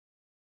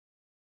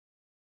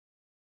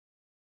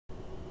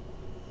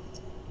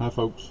Hi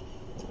folks,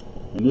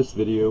 in this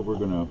video we're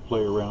going to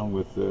play around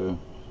with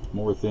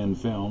more thin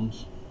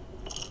films,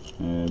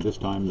 and this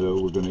time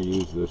though we're going to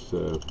use this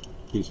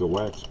piece of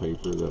wax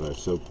paper that I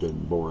soaked in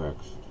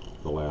borax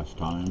the last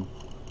time,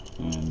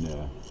 and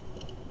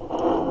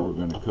we're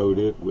going to coat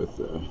it with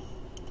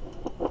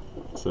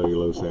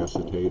cellulose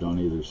acetate on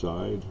either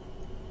side,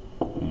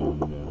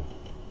 and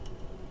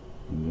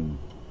then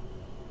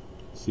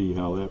see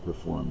how that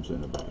performs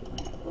in a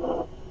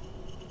battery.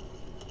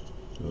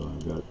 So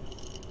I've got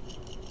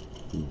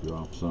a few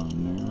drops on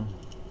there,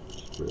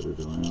 spread it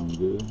around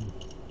good.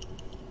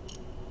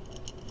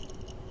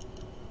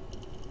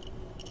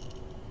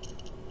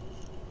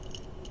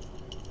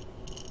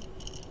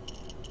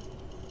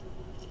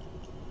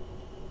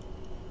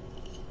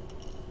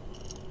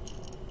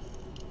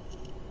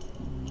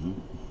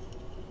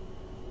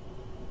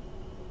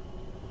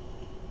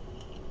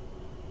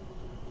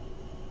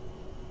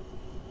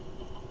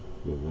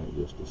 Give that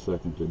just a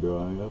second to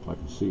dry up. I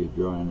can see it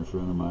drying in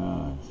front of my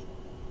eyes.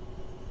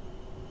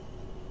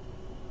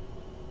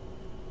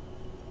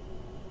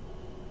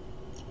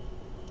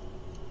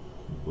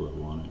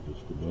 Blow on it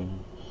just a bit.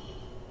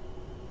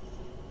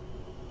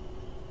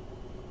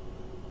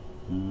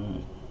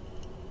 Alright.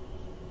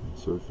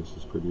 The surface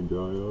is pretty dry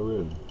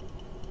already.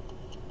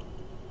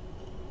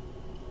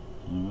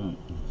 Alright,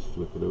 let's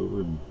flip it over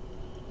and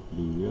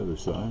do the other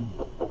side.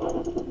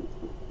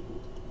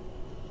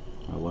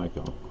 I like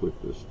how quick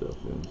this stuff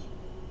is.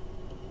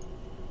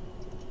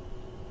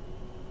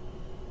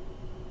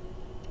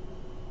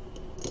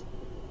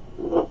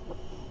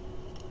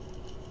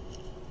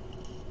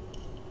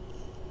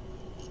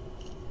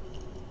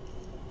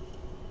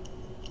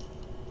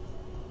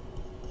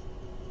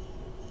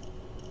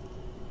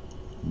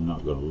 I'm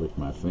not going to lick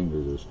my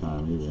fingers this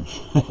time either.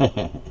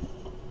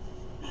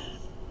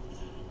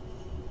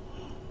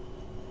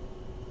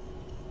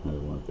 I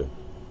don't want the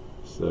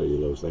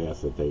cellulose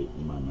acetate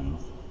in my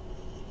mouth.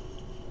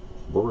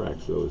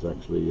 Borax though is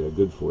actually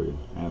good for you.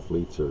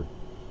 Athletes are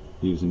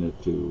using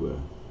it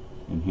to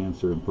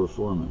enhance their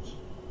performance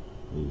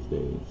these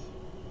days.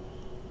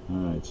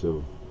 Alright,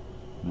 so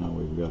now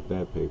we've got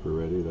that paper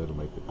ready. That'll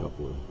make a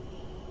couple of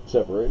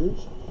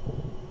separators.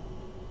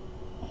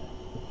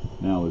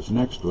 Now this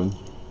next one,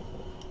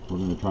 we're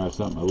going to try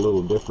something a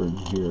little different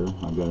here.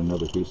 I've got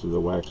another piece of the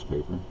wax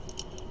paper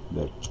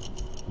that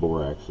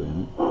borax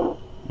in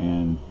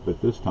it,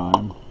 but this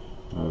time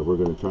we're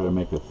going to try to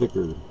make a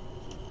thicker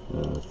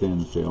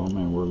thin film,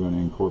 and we're going to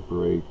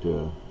incorporate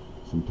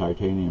some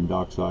titanium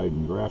dioxide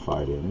and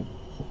graphite in it.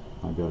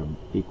 I've got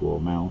equal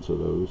amounts of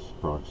those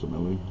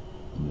approximately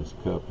in this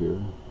cup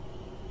here.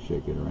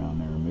 Shake it around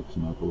there and mix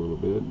them up a little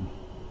bit,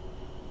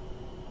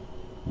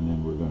 and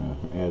then we're going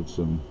to add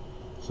some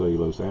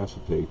cellulose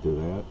acetate to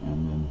that,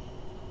 and then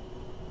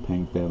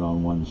paint that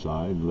on one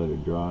side, let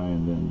it dry,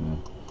 and then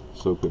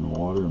soak it in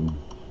water and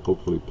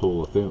hopefully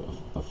pull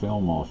a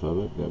film off of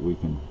it that we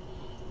can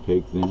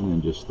take then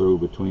and just throw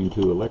between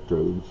two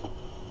electrodes,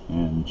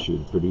 and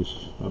should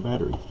produce a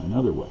battery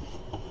another way.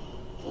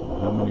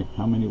 So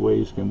how many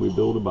ways can we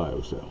build a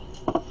biocell?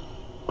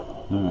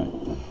 Alright,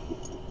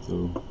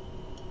 so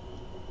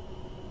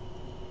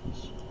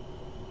let's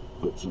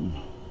put some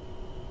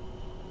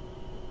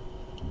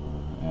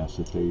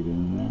acetate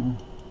in there.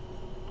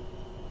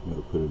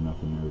 Gotta put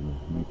enough in there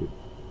to make it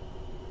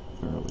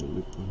fairly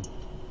liquid.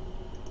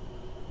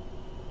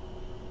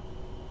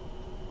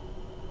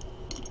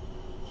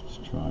 Let's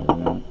try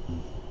that.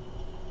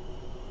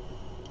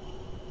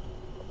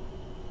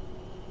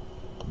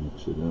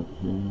 Mix it up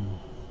here.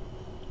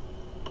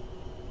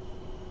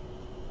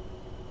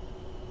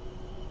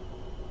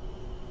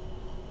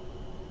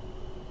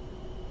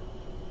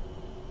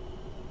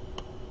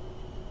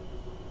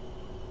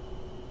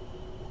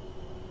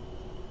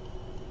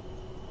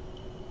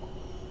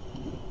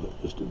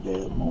 Put just a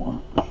dab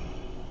more.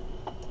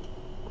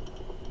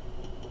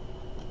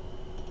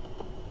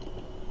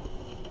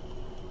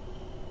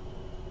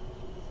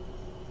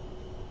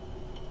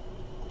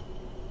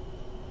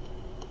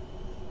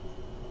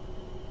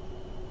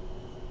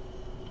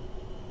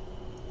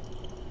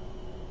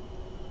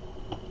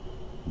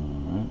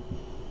 Alright.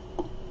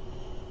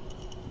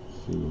 Let's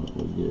see what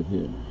we get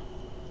here.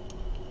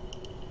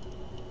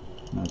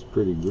 Nice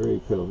pretty gray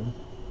color.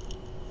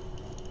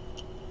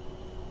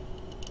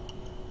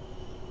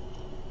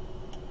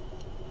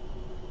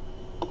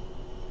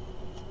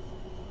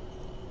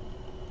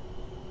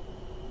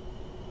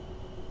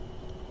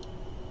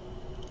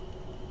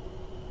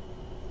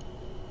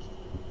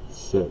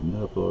 Setting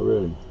up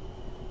already.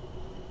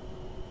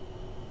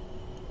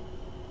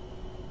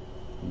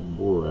 And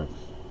borax,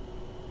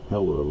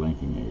 hell of a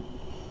linking aid.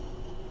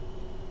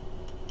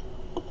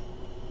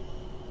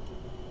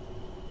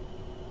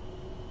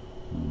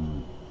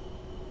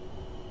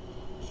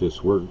 If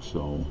this works,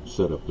 I'll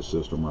set up the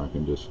system where I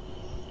can just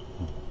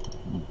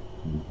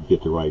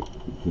get the right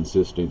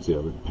consistency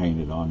of it,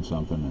 paint it on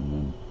something, and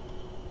then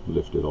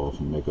lift it off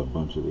and make a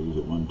bunch of these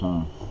at one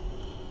time.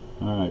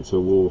 Alright,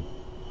 so we'll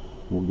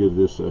give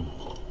this a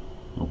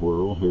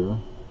whirl here,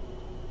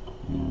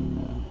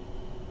 and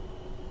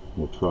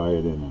we'll try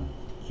it in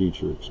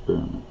future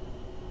experiment.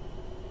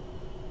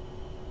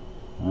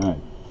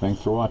 Alright,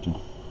 thanks for watching.